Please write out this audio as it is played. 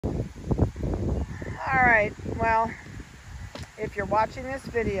Alright, well, if you're watching this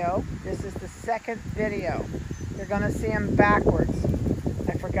video, this is the second video. You're going to see them backwards.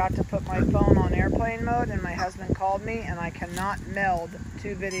 I forgot to put my phone on airplane mode and my husband called me and I cannot meld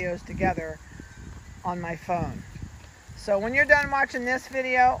two videos together on my phone. So when you're done watching this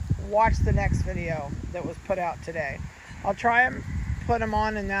video, watch the next video that was put out today. I'll try and put them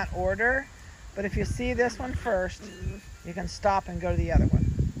on in that order, but if you see this one first, you can stop and go to the other one.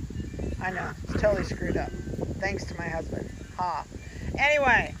 I know, it's totally screwed up. Thanks to my husband. Ha.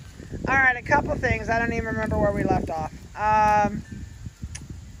 Anyway, alright, a couple things. I don't even remember where we left off. I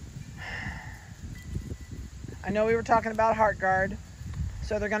know we were talking about HeartGuard,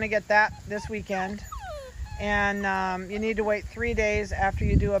 so they're going to get that this weekend. And you need to wait 3 days after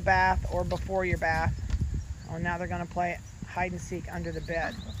you do a bath or before your bath. Oh, now they're going to play hide and seek under the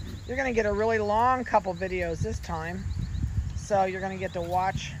bed. You're going to get a really long couple videos this time. So you're going to get to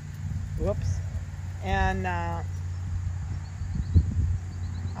watch. Whoops. And I'll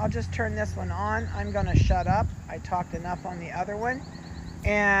just turn this one on. I'm going to shut up. I talked enough on the other one.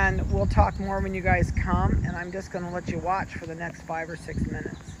 And we'll talk more when you guys come. And I'm just going to let you watch for the next 5 or 6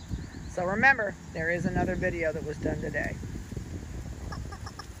 minutes. So remember, there is another video that was done today.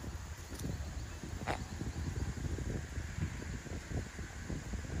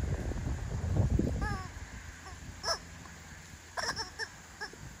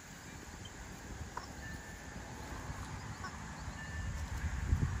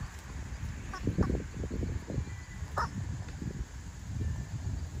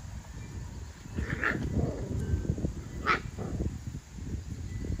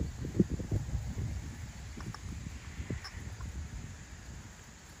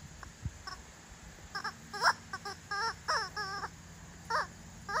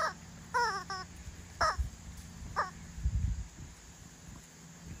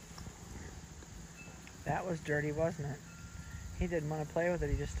 That was dirty, wasn't it? He didn't want to play with it,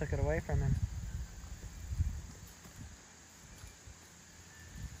 he just took it away from him.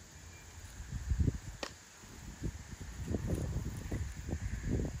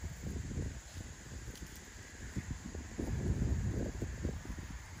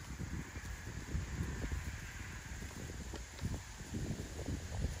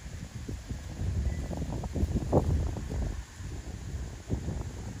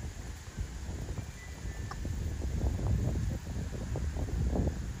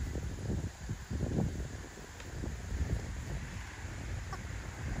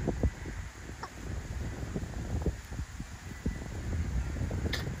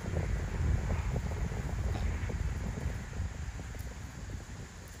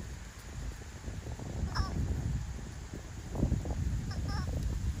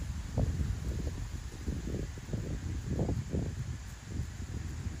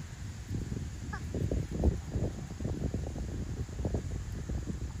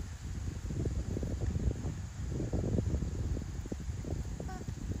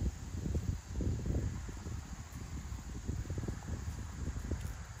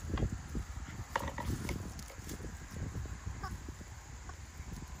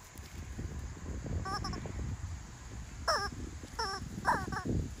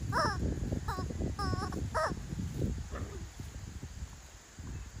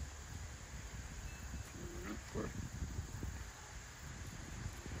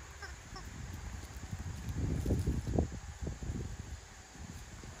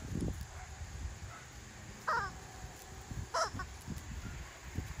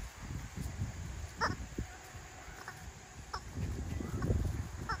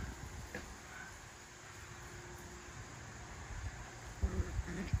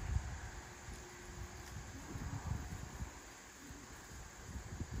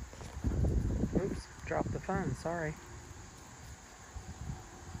 Oops, dropped the phone, sorry.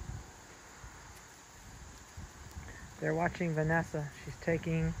 They're watching Vanessa. She's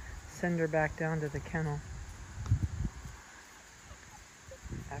taking Cinder back down to the kennel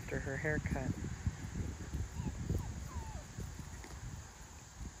after her haircut.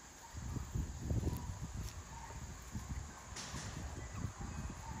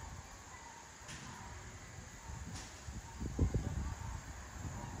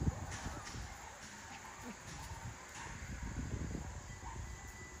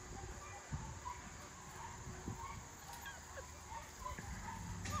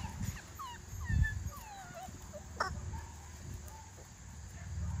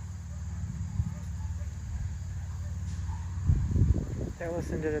 They're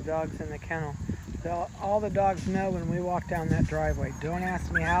listening to the dogs in the kennel. All the dogs know when we walk down that driveway. Don't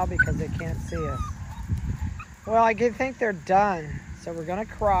ask me how because they can't see us. Well, I think they're done. So we're going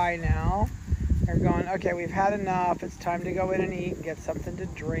to cry now. They're going, okay, we've had enough. It's time to go in and eat and get something to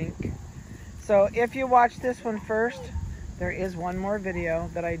drink. So if you watch this one first, there is one more video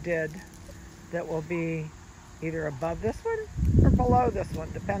that I did that will be either above this one or below this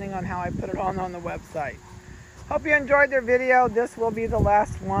one, depending on how I put it on the website. Hope you enjoyed their video. This will be the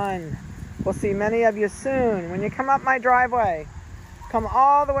last one. We'll see many of you soon. When you come up my driveway, come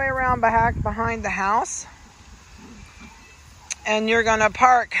all the way around behind the house, and you're going to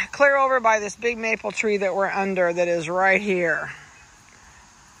park clear over by this big maple tree that we're under that is right here.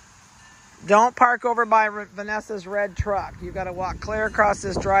 Don't park over by Vanessa's red truck. You've got to walk clear across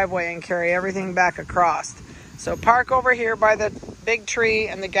this driveway and carry everything back across. So park over here by the big tree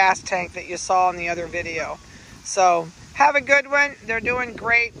and the gas tank that you saw in the other video. So have a good one. They're doing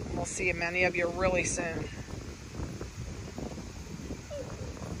great. We'll see many of you really soon.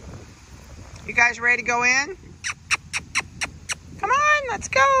 You guys ready to go in? Come on, let's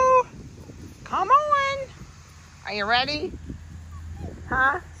go. Come on. Are you ready?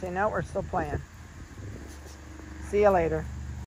 Huh? Say no, we're still playing. See you later.